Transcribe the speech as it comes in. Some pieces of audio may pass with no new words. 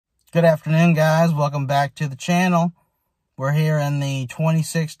Good afternoon, guys. Welcome back to the channel. We're here in the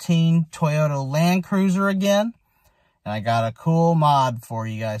 2016 Toyota Land Cruiser again. And I got a cool mod for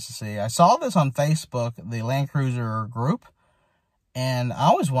you guys to see. I saw this on Facebook, the Land Cruiser group. And I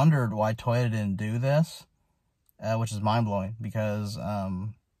always wondered why Toyota didn't do this, which is mind-blowing. Because,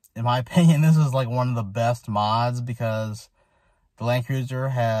 in my opinion, this is like one of the best mods because the Land Cruiser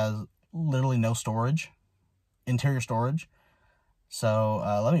has literally no storage, interior storage. So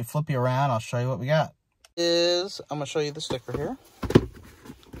let me flip you around. I'll show you what we got. I'm going to show you the sticker here. And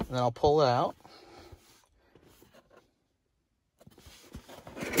then I'll pull it out.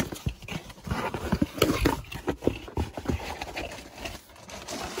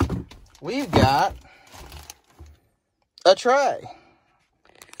 We've got a tray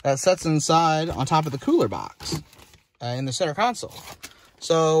that sits inside on top of the cooler box in the center console.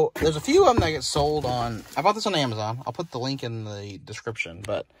 So, there's a few of them that get sold on... I bought this on Amazon. I'll put the link in the description.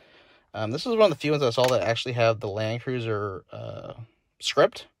 But this is one of the few ones I saw that actually have the Land Cruiser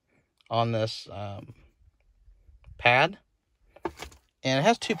script on this pad. And it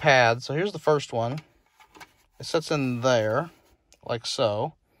has two pads. So, here's the first one. It sits in there, like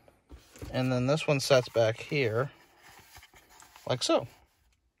so. And then this one sits back here, like so.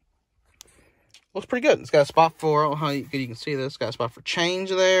 Looks pretty good. It's got a spot for, I don't know how good you can see this. It's got a spot for change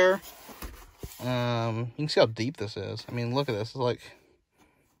there. You can see how deep this is. I mean, look at this. It's like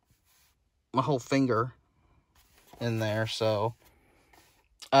my whole finger in there. So,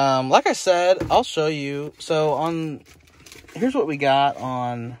 like I said, I'll show you. So, here's what we got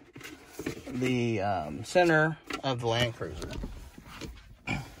on the center of the Land Cruiser.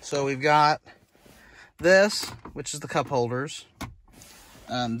 So, we've got this, which is the cup holders.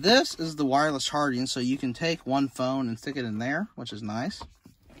 This is the wireless charging, so you can take one phone and stick it in there, which is nice.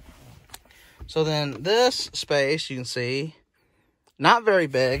 So then this space, you can see, not very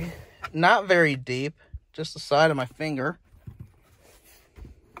big, not very deep, just the side of my finger.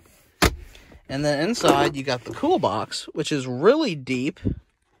 And then inside, you got the Coolbox, which is really deep,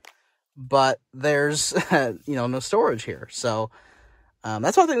 but there's, no storage here. So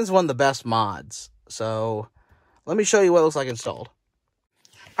that's why I think this is one of the best mods. So let me show you what it looks like installed.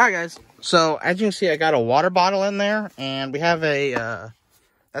 Alright guys, so as you can see, I got a water bottle in there, and we have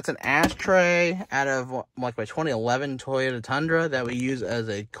that's an ashtray out of like my 2011 Toyota Tundra that we use as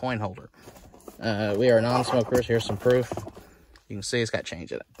a coin holder. We are non-smokers. Here's some proof. You can see it's got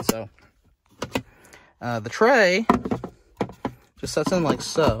change in it. So, the tray just sets in like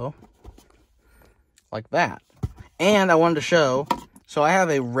so, like that. And I wanted to show, so I have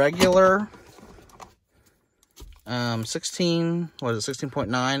a regular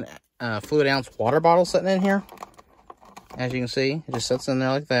 16.9 fluid ounce water bottle sitting in here. As you can see, it just sits in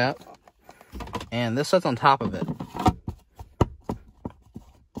there like that. And this sits on top of it.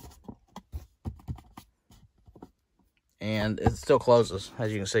 And it still closes,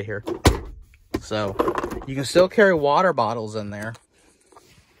 as you can see here. So, you can still carry water bottles in there.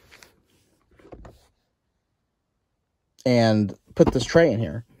 And put this tray in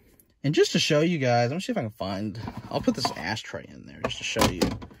here. And just to show you guys, let me see if I can find... I'll put this ashtray in there just to show you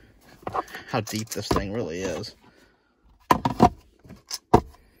how deep this thing really is. I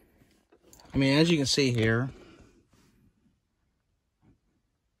mean, as you can see here,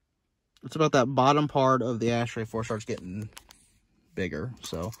 it's about that bottom part of the ashtray before it starts getting bigger.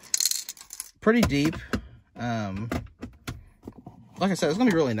 So, pretty deep. Like I said, it's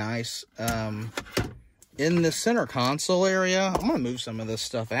going to be really nice. In the center console area, I'm going to move some of this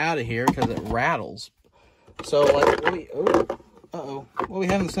stuff out of here because it rattles. So, like, what we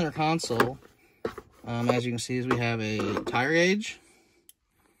have in the center console, as you can see, is we have a tire gauge,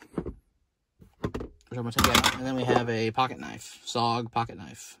 which I'm going to take out, and then we have a pocket knife, SOG pocket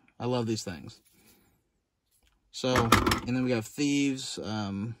knife. I love these things. So, and then we have Thieves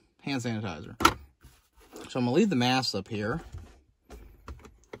hand sanitizer. So, I'm going to leave the mask up here.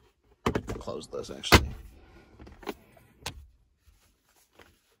 Close this, actually.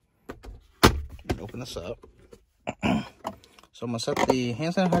 Open this up. So I'm going to set the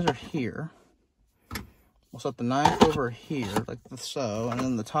hand sanitizer here. We'll set the knife over here, like so. And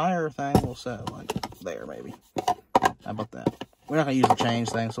then the tire thing we'll set like there, maybe. How about that? We're not going to use the change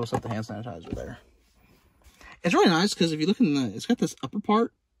thing, so we'll set the hand sanitizer there. It's really nice because if you look in the... It's got this upper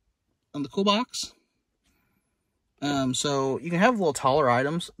part on the Coolbox. So you can have little taller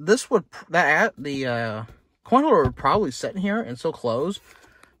items. This would... the coin holder would probably sit in here and still close.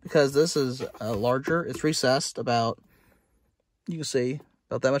 Because this is larger. It's recessed about, you can see,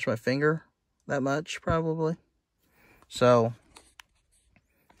 about that much of my finger. That much, probably. So,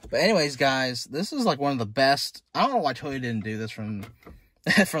 but anyways, guys, this is like one of the best. I don't know why Toyota didn't do this from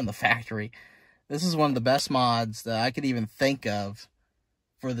from the factory. This is one of the best mods that I could even think of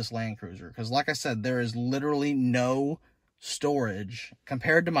for this Land Cruiser. Because like I said, there is literally no storage.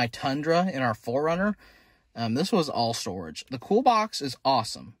 Compared to my Tundra in our 4Runner, this was all storage. The Coolbox is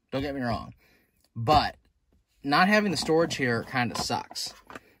awesome. Don't get me wrong. But not having the storage here kind of sucks.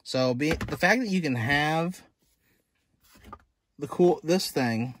 So the fact that you can have this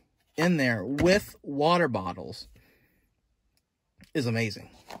thing in there with water bottles is amazing.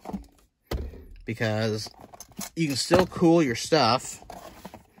 Because you can still cool your stuff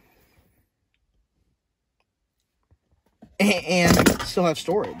and still have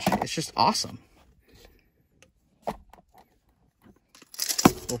storage. It's just awesome.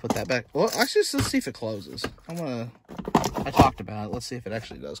 We'll put that back. Well, actually, let's see if it closes. I talked about it. Let's see if it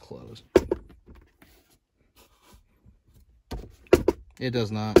actually does close. It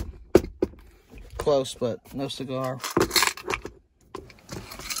does not. Close, but no cigar.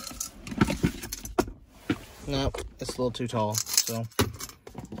 Nope, it's a little too tall, so.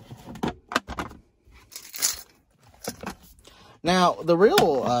 Now, the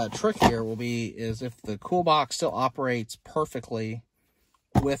real trick here is if the Coolbox still operates perfectly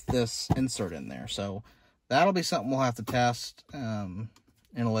with this insert in there. So that'll be something we'll have to test in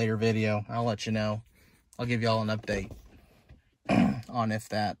a later video. I'll let you know. I'll give y'all an update on if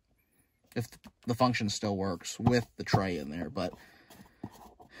the function still works with the tray in there. But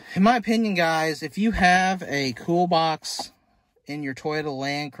in my opinion, guys, if you have a Coolbox in your Toyota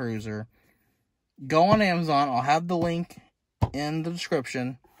Land Cruiser, go on Amazon. I'll have the link in the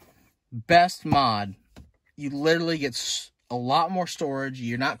description. Best mod. You literally get a lot more storage.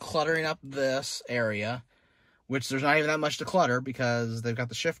 You're not cluttering up this area, which there's not even that much to clutter because they've got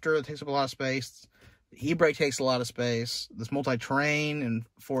the shifter that takes up a lot of space. The e-brake takes a lot of space. This multi-terrain and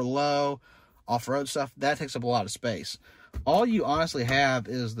 4low off-road stuff, that takes up a lot of space. All you honestly have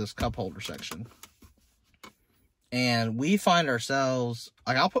is this cup holder section. And we find ourselves,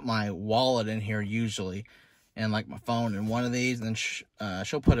 like, I'll put my wallet in here usually, and like my phone in one of these, and then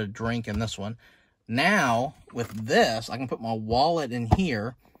she'll put a drink in this one. Now, with this, I can put my wallet in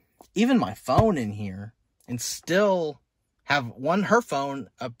here, even my phone in here, and still have her phone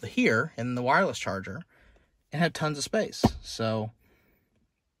up here in the wireless charger, and have tons of space. So,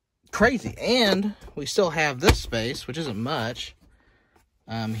 crazy. And we still have this space, which isn't much,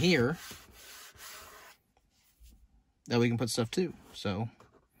 here, that we can put stuff to. So,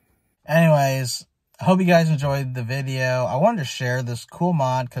 anyways, I hope you guys enjoyed the video. I wanted to share this cool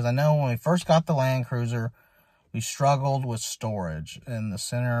mod because I know when we first got the Land Cruiser, we struggled with storage in the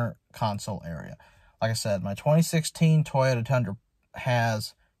center console area. Like I said, my 2016 Toyota Tundra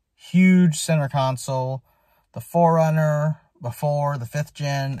has huge center console. The 4Runner before, the 5th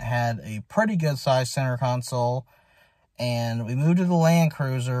gen, had a pretty good sized center console. And we moved to the Land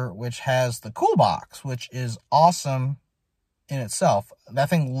Cruiser, which has the Coolbox, which is awesome in itself. That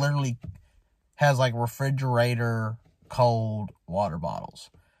thing literally has like refrigerator cold water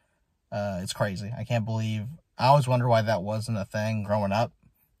bottles. It's crazy. I can't believe. I always wonder why that wasn't a thing growing up.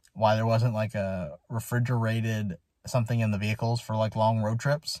 Why there wasn't like a refrigerated something in the vehicles for like long road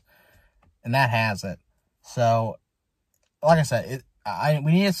trips. And that has it. So, like I said,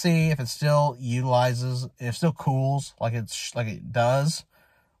 we need to see if it still utilizes, if it still cools like it does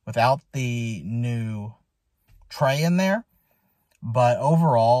without the new tray in there. But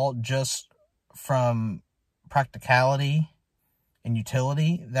overall, just from practicality and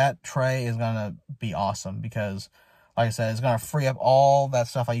utility, that tray is going to be awesome because, like I said, it's going to free up all that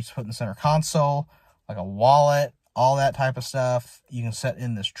stuff I used to put in the center console, like a wallet, all that type of stuff. You can set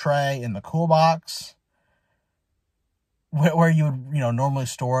in this tray in the Coolbox, where you would, normally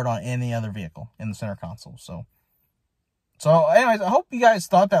store it on any other vehicle in the center console. So anyways, I hope you guys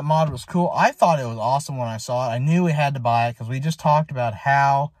thought that mod was cool. I thought it was awesome when I saw it. I knew we had to buy it because we just talked about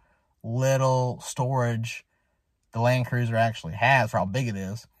how little storage the Land Cruiser actually has for how big it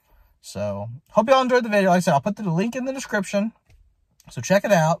is. So, hope y'all enjoyed the video. Like I said, I'll put the link in the description. So, check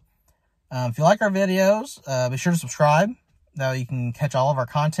it out. If you like our videos, be sure to subscribe. That way you can catch all of our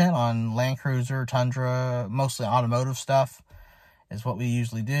content on Land Cruiser, Tundra, mostly automotive stuff is what we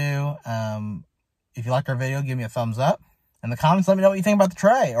usually do. If you liked our video, give me a thumbs up. In the comments, let me know what you think about the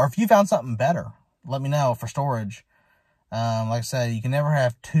tray. Or if you found something better, let me know for storage. Like I said, you can never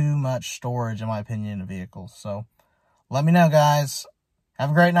have too much storage, in my opinion, in a vehicle. So, let me know, guys. Have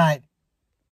a great night.